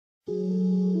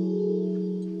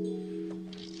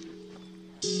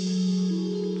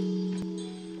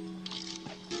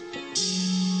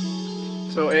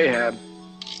So Ahab,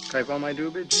 type on my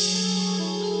doobage.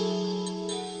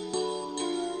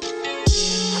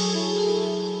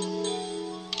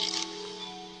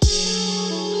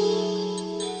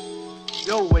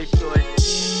 Yo, Wasteoid,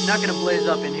 you're not gonna blaze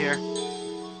up in here.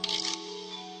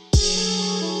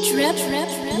 Trip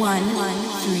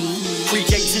 113.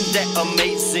 Creating that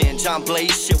amazing John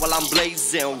Blaze shit while I'm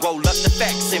blazing. Roll up the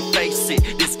facts and face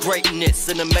it. This greatness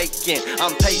in the making.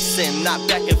 I'm pacing, not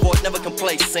back and forth, never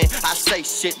complacent. I say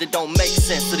shit that don't make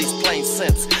sense to these plain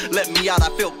simps. Let me out, I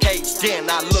feel caged in.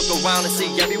 I look around and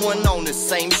see everyone on the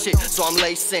same shit. So I'm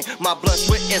lacing my blunts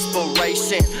with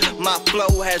inspiration. My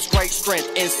flow has great strength.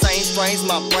 Insane strains,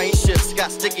 my brain shifts.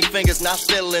 Got sticky fingers, not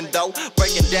feeling dope.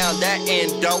 Breaking down that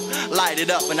endo. Light it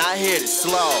up and I hit it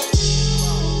slow.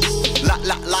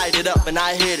 Light it up and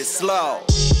I hit it slow.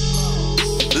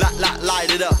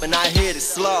 Light it up and I hit it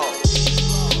slow.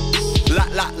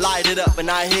 Light it up and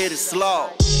I hit it slow.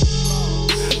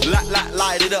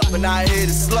 Light it up and I hit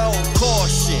it slow.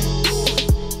 Caution,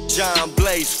 John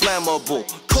Blaze flammable.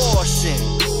 Caution,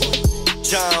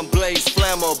 John Blaze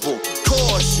flammable.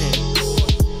 Caution,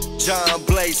 John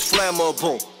Blaze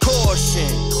flammable.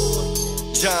 Caution,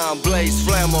 John Blaze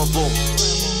flammable.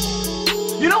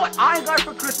 You know what I got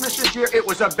for Christmas this year? It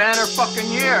was a banner fucking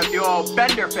year, the old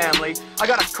Bender family. I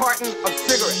got a carton of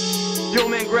cigarettes. The old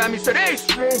man grabbed me and said, "Hey,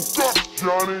 smoke up,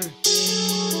 Johnny."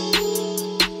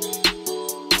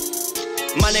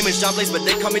 My name is John Blaze, but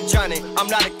they call me Johnny. I'm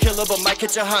not a killer, but might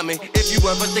catch a homie. If you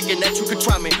ever thinking that you could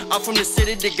try me, I'm from the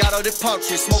city that got all the palm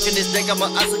trees. Smoking this thing, I'm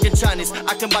an Oscar Chinese.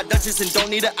 I can buy Dutchess and don't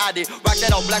need an ID. Rock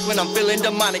that all black when I'm feeling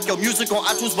demonic. Yo, music on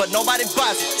iTunes, but nobody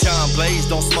buys it. John Blaze,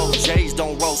 don't smoke J's,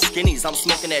 don't roll skinnies. I'm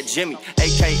smoking that Jimmy,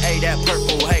 aka that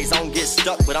purple haze. I don't get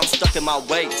stuck, but I'm stuck in my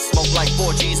ways. Smoke like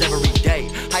 4Gs every day.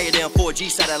 Higher than 4G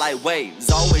satellite waves.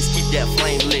 Always keep that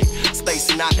flame lit.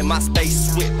 Spacing out in my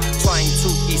space whip. Trying to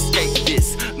escape this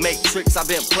matrix I've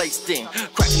been placed in.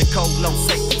 Cracking the code, no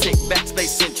safety tick.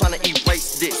 Backspacing, trying to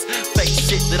erase this fake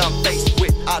shit that I'm faced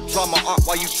with. I draw my art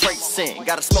while you tracing.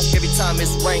 Gotta smoke every time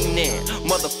it's raining.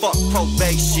 Motherfuck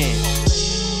probation.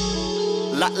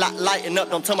 Lighten up,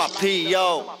 don't tell my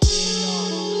P.O.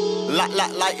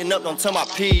 Lighten up, don't tell my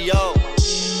P.O.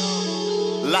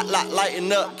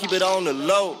 Lighten up, keep it on the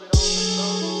low.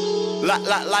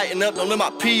 Lighten up, don't let my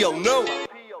P.O. know.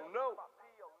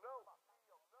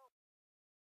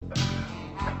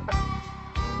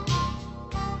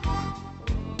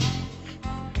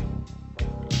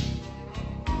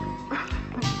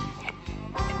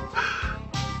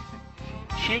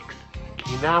 Chicks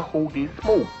cannot hold their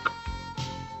smoke.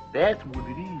 That's what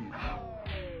it is.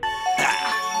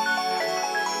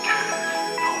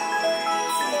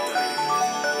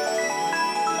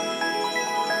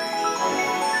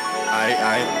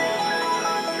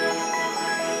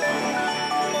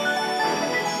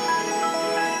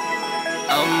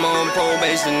 I'm on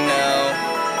probation now,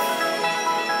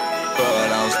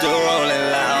 but I'm still rolling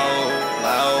loud.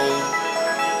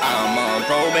 I'm on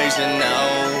probation now,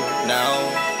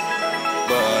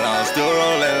 but I'm still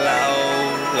rolling loud.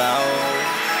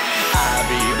 I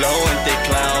be blowing thick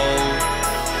cloud.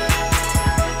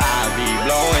 I be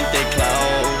blowing thick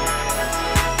cloud.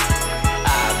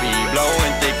 I be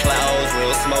blowing thick clouds.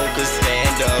 Real smokers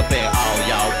stand up and all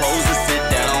y'all pros to sit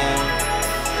down.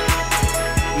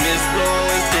 Miss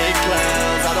blowing thick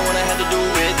clouds. I don't wanna have to do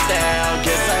without.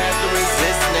 Guess I have to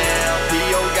resist now.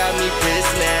 P.O. got me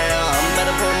pissed now. I'm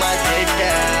gonna pull my dick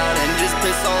out and just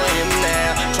piss on him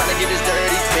now. Trying to get his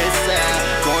dirty piss out.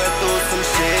 Going through some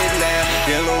shit now.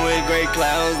 Dealing with great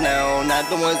clouds now. Not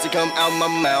the ones that come out my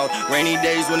mouth. Rainy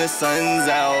days when the sun's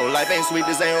out. Life ain't sweet,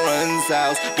 this ain't runs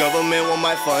house. Government want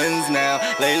my funds now.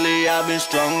 Lately I've been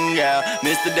strung out.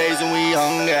 Missed the days when we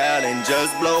hung out and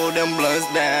just blow them blunts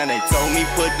down. They told me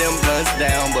put them blunts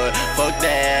down, but fuck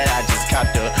that. I just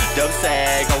copped a dub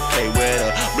sag. Okay with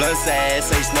a blunt sag.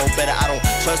 Say smoke better, I don't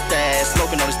trust that.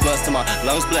 Smoking all these blunts till my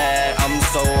lungs black. I'm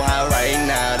so high right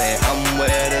now that I'm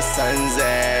where the sun's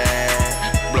at.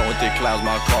 Blowing thick clouds,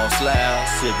 my cough loud.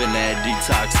 Sipping that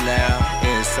detox now.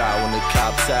 Inside when the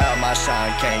cops out, my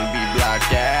shine can't be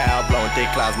blocked out. Blowing thick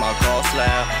clouds, my cough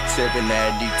loud. Sipping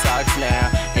that detox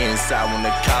now. Inside when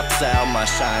the cops out, my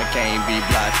shine can't be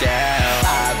blocked out.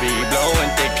 I be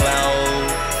blowing thick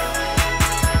clouds.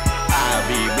 I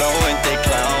be blowing thick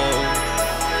clouds.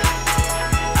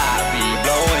 I be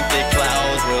blowing thick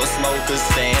clouds. Real smokers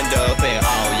stand up and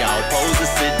all y'all pros to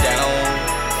sit down.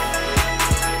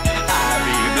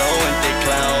 Blowing thick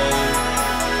clouds.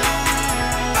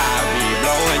 I be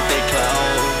blowing thick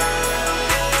clouds.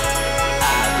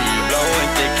 I be blowing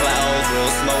thick clouds.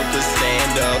 Real smokers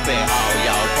stand up and all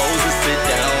y'all pros to sit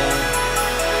down.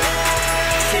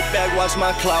 Sit back, watch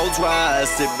my clouds rise.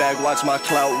 Sit back, watch my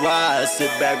cloud rise.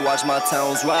 Sit back, watch my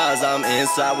towns rise. I'm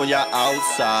inside when y'all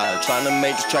outside, trying to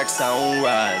make this track sound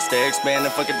right. Stay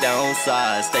expanding, fuck it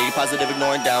downside. Stay positive,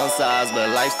 ignoring downsides, but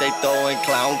life stay throwing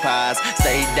clown pies.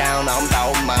 Stay down, I'm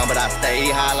about mine, but I stay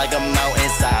high like a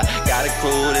mountainside. Got a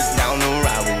crew that's down the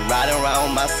road. We riding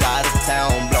around my side of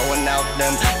town, blowing out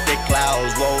them thick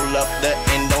clouds. Roll up the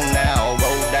endo now,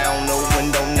 roll down the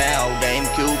window now.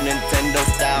 GameCube, Nintendo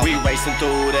style. We racing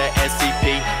through the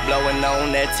SCP, blowing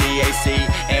on that TAC,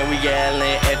 and we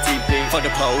yelling FTP for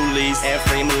the police and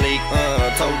free Malik.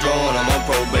 Told Joan I'm on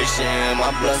probation.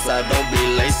 My blood side don't be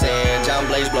lacing. John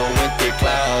Blaze blowing thick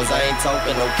clouds. I ain't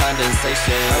talking no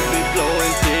condensation. I be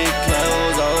blowing thick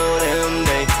clouds all them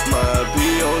day. My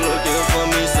PO looking for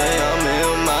me, say I'm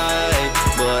in my,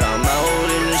 but I'm out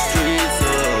in the streets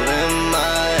of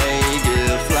MI.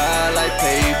 Get fly like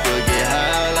paper, get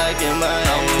high like in my.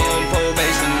 I'm on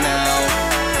probation now,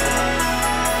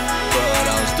 but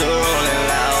I'm still rolling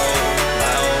loud,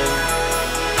 loud.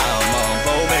 I'm on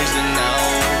probation now,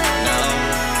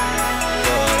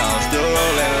 but I'm still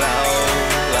rolling loud,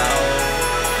 loud.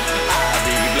 I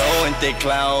be blowing thick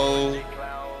clouds.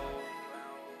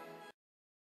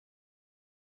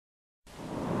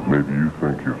 Maybe you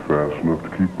think you're fast enough to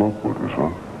keep up with us,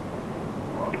 huh?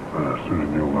 Not faster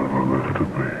than you'll ever live to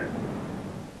be.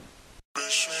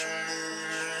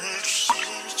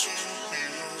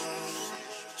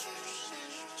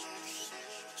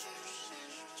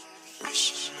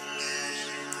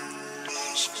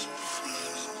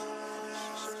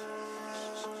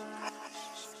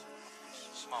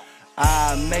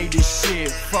 I made this shit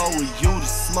for you to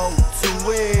smoke to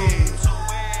it.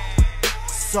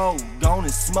 So gonna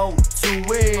smoke to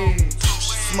it.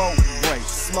 Smoke break,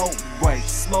 smoke break,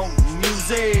 smoke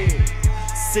music.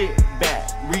 Sit back,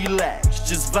 relax,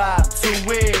 just vibe to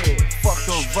it. Fuck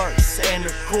a verse and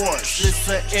a chorus, it's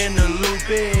an interlude,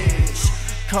 bitch.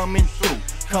 Coming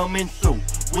through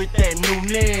with that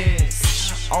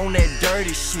newness. On that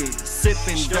dirty shit,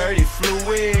 sipping dirty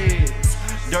fluids.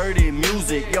 Dirty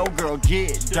music, yo girl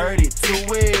get dirty to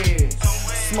it.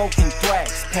 Smoking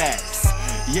thrax packs,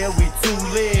 yeah we too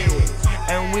lit.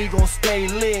 And we gon' stay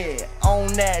lit on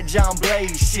that John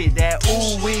Blaze shit. That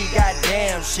ooh we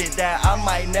goddamn shit, that I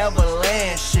might never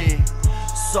land shit.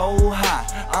 So high,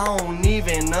 I don't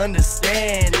even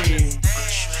understand it.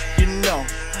 You know,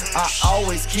 I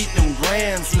always keep them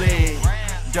grams lit.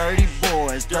 Dirty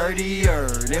boys, dirtier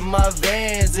than my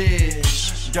Vans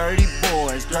is. Dirty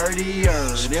boys, dirtier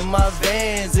than my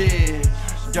Vans is.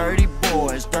 Dirty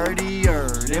boys, dirtier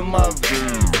than my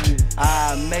Vans.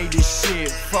 I made this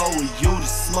shit for you to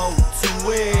smoke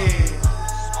to it.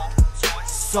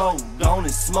 So gonna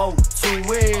smoke to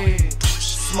it.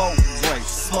 Smoke break,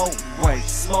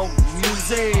 smoke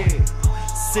music.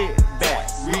 Sit back,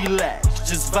 relax,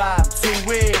 just vibe to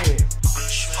it.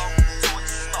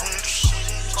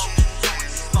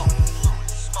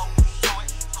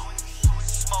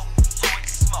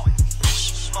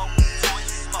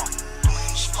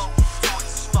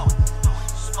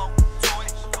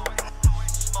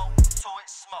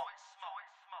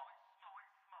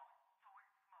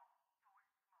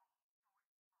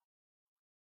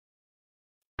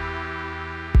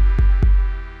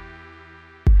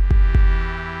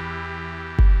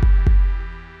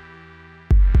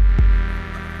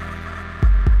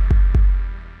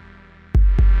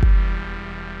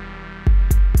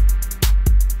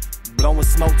 Blowing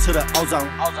smoke to the ozone.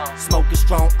 Smoke is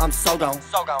strong, I'm so gone.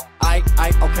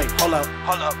 Okay, hold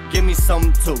up. Give me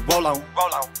something to roll on.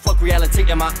 Fuck reality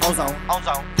in my own zone.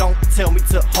 Don't tell me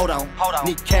to hold on.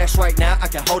 Need cash right now, I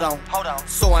can hold on.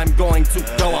 So I'm going to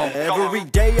go on. Every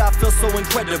day I feel so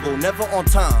incredible. Never on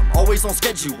time, always on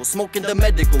schedule. Smoking the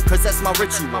medical, cause that's my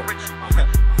ritual.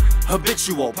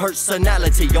 Habitual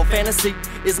personality, your fantasy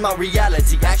is my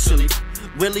reality, actually.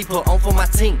 Really put on for my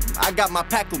team. I got my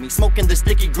pack with me, smoking the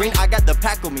sticky green. I got the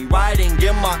pack with me, riding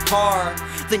in my car.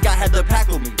 Think I had the pack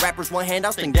with me. Rappers want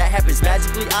handouts, think that happens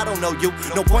magically. I don't know you,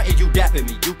 no point in you dapping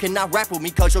me. You cannot rap with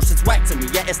me, cause your shit's whack to me.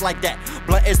 Yeah, it's like that.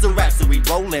 Blunt is the rhapsody,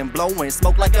 rolling, blowing,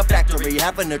 smoke like a factory.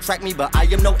 Having to track me, but I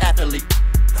am no athlete.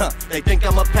 They think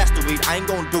I'm a pastor weed, I ain't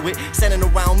gon' do it. Standing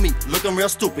around me, looking real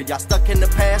stupid. Y'all stuck in the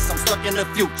past, I'm stuck in the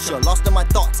future. Lost in my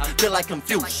thoughts, feel like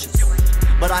Confucius.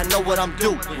 But I know what I'm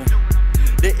doing.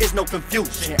 There is no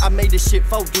confusion. I made this shit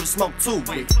for you to smoke to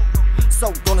it.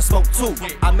 So gonna smoke to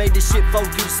it. I made this shit for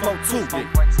you to smoke to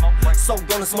it. So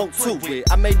gonna smoke to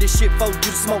it. I made this shit for you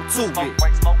to smoke to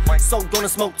it. So gonna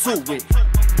smoke to it.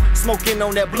 Smoking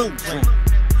on that blue drink.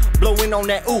 Blowing on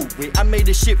that ooh it. I made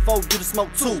this shit for you to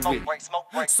smoke to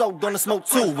it. So gonna smoke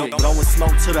to it. Blowing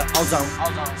smoke to the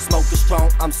ozone. Smoke is strong,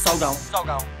 I'm so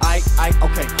gone.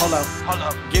 Okay, hold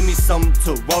up. Give me something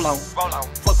to roll on.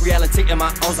 Fuck reality in my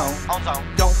own zone.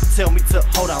 Don't tell me to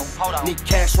hold on. Need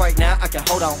cash right now, I can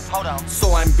hold on.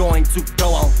 So I'm going to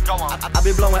go on. I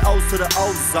be blowing O's to the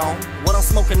ozone. What I'm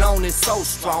smoking on is so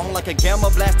strong, like a gamma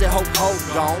blasted hope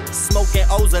hold on. Smoking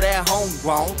O's of that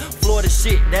homegrown. Florida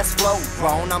shit, that's flow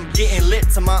grown. I'm getting lit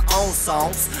to my own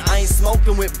songs. I ain't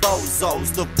smoking with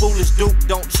bozos. The foolish duke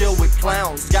don't chill with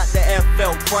clowns. Got the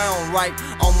FL crown right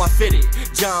on my fitted.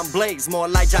 John Blaze, more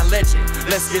like John Legend.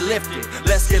 Let's get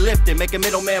lifted, making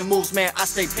middleman moves, man, I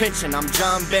stay pinching. I'm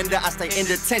John Bender, I stay in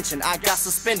detention. I got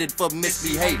suspended for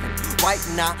misbehaving. Right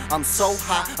now, I'm so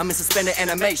high, I'm in suspended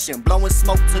animation. Blowing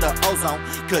smoke to the ozone,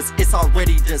 cause it's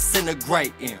already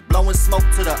disintegrating. Blowing smoke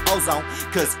to the ozone,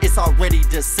 cause it's already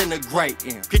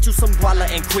disintegrating. Get you some guala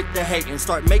and quit the hating.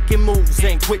 Start making moves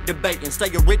and quit debating.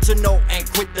 Stay original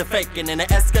and quit the faking. And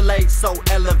the escalade so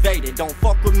elevated. Don't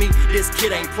fuck with me, this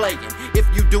kid ain't playing. If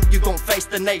you do, you gon' face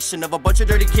the nation of a bunch of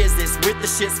dirty kids that's with the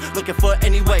shits, looking for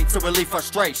any way to relieve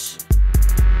frustration.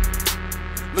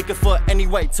 Looking for any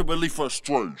way to relieve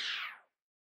frustration.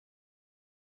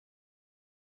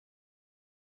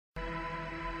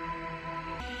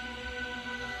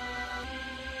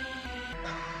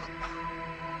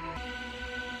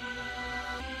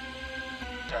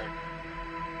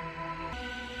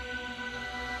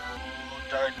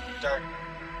 Dirty.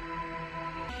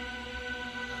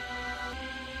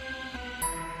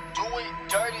 Do it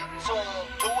dirty to him.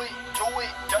 Do it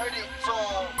dirty to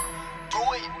him. Do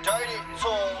it dirty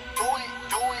to him.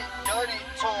 Do it dirty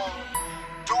to him.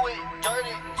 Do it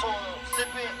dirty to him.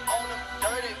 Sipping on them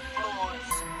dirty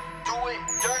fluids. Do it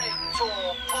dirty to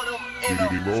him. Put them in a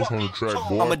on the track,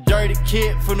 boy. I'm a dirty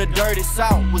kid from the dirty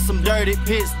south with some dirty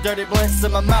piss, dirty blunts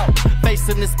in my mouth.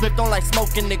 Facing this split, don't like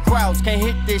smoking the crowds. Can't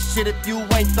hit this shit if you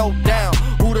ain't throw down.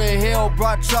 Who the hell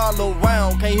brought y'all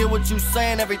around? Can't hear what you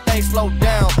saying, everything slow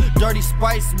down. Dirty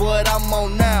Sprites, what I'm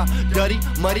on now. Dirty,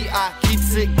 muddy, I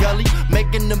keeps it gully.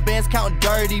 Making them bands count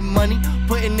dirty money.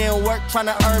 Putting in work, trying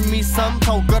to earn me some.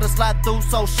 Told girl to slide through,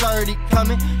 so shirty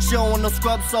coming. She don't want no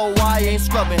scrub, so I ain't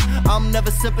scrubbing. I'm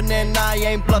never sipping and I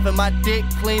ain't bluffing. My dick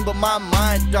clean, but my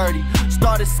mind dirty.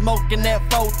 Started smoking at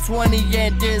 420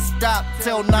 and didn't stop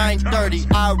till 9:30.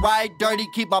 I ride dirty,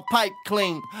 keep my pipe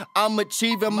clean. I'm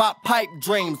achieving my pipe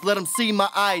dreams. Let them see my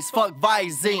eyes, fuck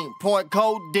Visine. Pouring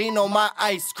codeine on my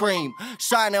ice cream.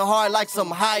 Shining hard like some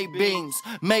high beams.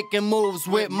 Making moves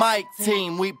with my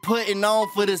team. We putting on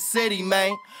for the city,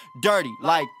 man. Dirty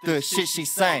like the shit she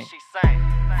sang.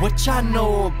 What y'all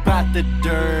know about the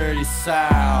dirty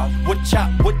South? What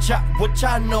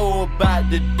y'all know about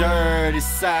the dirty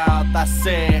South? I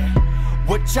said,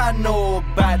 what y'all know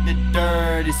about the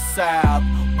dirty South?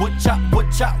 What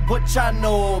y'all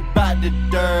know about the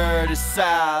dirty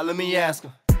South? Let me ask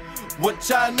 'em. What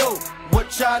y'all know?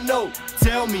 What y'all know?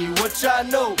 Tell me what y'all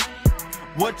know.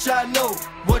 What y'all know?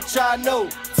 What y'all know?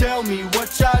 Tell me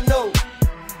what y'all know.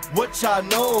 What y'all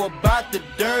know about the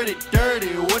dirty?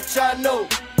 What y'all know?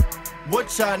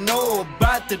 What y'all know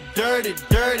about the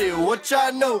dirty? What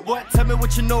y'all know? What? Tell me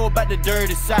what you know about the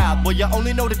dirty South. Boy, you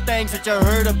only know the things that you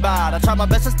heard about. I try my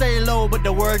best to stay low, but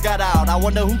the word got out. I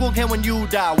wonder who gon' care when you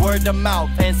die. Word to mouth.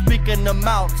 And speaking of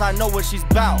mouths, I know what she's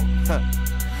bout.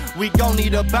 We gon'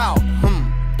 need about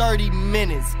 30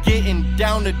 minutes getting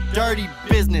down to dirty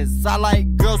business. I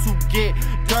like girls who get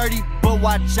dirty, but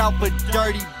watch out for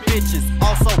dirty bitches.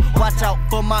 Also, watch out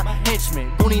for my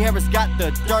henchmen. Goonie Harris got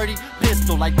the dirty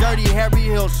pistol. Like Dirty Harry,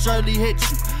 he'll surely hit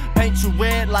you. Paint you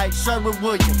red like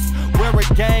Sherwin-Williams. We're a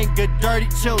gang of dirty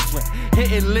children,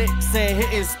 hitting licks and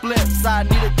hitting splips. I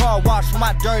need a car wash for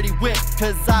my dirty whip,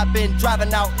 cause I've been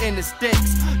driving out in the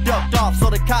sticks. Ducked off so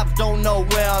the cops don't know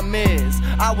where I'm is.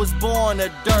 I was born a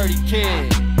dirty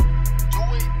kid.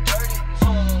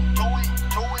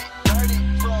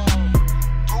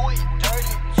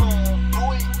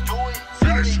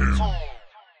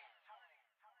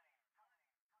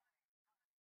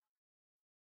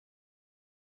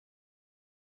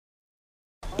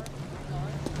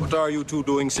 What are you two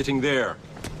doing sitting there?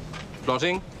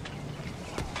 Plotting?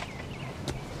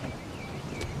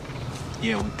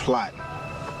 Yeah, we plot.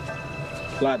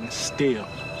 Plotting to steal.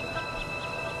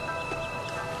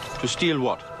 To steal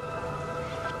what?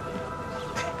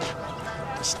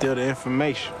 To steal the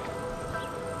information.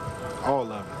 All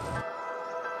of it.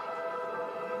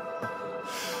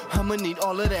 I'ma need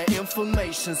all of that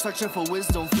information. Searching for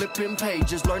wisdom, flipping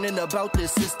pages. Learning about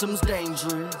this system's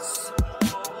dangerous.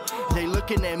 They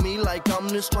looking at me like I'm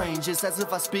the strangest, as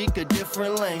if I speak a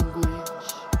different language.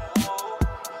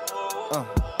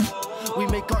 We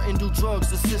make art and do drugs,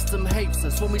 the system hates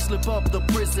us. When we slip up, the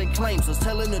prison claims us.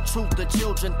 Telling the truth, the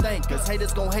children thank us.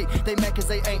 Haters gon' hate, they mad cause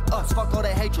they ain't us. Fuck all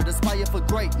that hatred, aspire for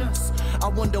greatness. I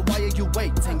wonder why are you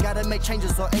waiting? Gotta make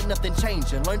changes or ain't nothing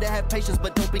changing. Learn to have patience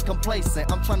but don't be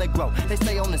complacent. I'm trying to grow, they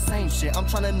stay on the same shit. I'm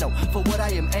trying to know for what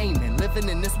I am aiming. Living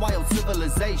in this wild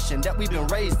civilization that we've been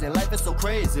raised in. Life is so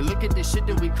crazy, look at this shit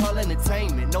that we call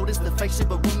entertainment. Notice the fake shit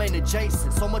but remain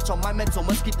adjacent. So much on my mental,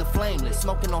 must keep the flame lit.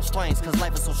 Smoking on strains cause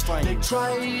life is so strange. They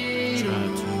try to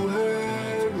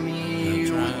hurt me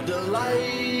with the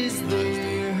lies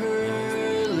they're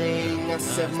hurling. I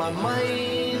said my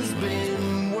mind's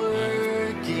been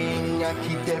working. I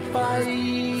keep that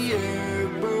fire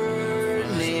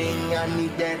burning. I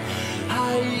need that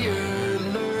higher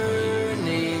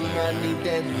learning. I need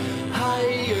that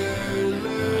higher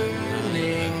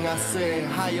learning. I said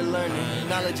higher learning.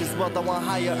 Knowledge is wealth, I want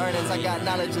higher earnings. I got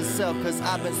knowledge itself cause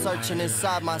I've been searching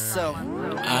inside myself.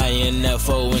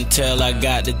 INFO until I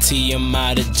got the T, I'm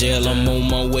out of jail. I'm on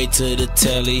my way to the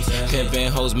telly. Pimpin'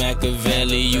 hoes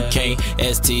Machiavelli. You can't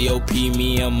STOP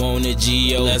me, I'm on the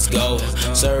GO. Let's go.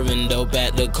 Serving dope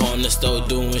at the corner store,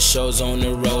 doing shows on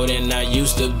the road. And I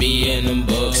used to be in them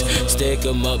books. Stick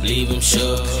 'em up, leave 'em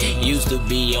shook. Used to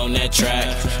be on that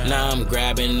track. Now I'm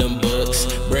grabbing them books,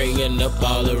 bringing up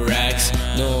all the racks.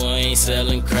 No, I ain't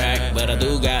selling crack, but I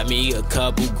do got me a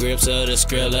couple grips of the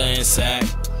Skrilla and sack.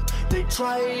 They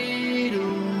try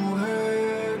to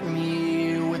hurt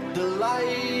me with the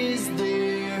lies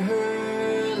they're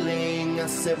hurling. I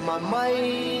said my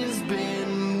mind's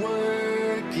been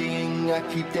working. I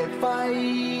keep that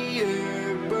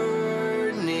fire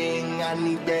burning. I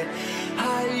need that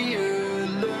higher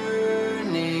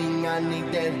learning. I need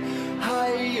that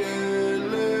higher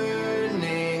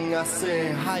learning. I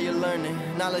said higher learning.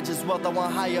 Knowledge is wealth, I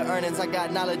want higher earnings. I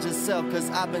got knowledge itself cause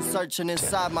I've been searching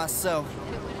inside myself.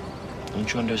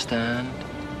 Don't you understand?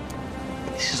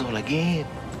 This is all a game.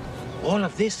 All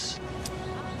of this.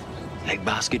 Like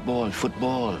basketball,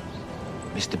 football.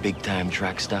 Mr. Big Time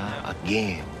Track Star, a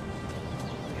game.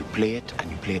 You play it and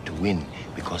you play it to win.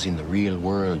 Because in the real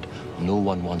world, no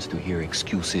one wants to hear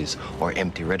excuses or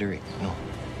empty rhetoric. No.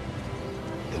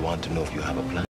 They want to know if you have a plan.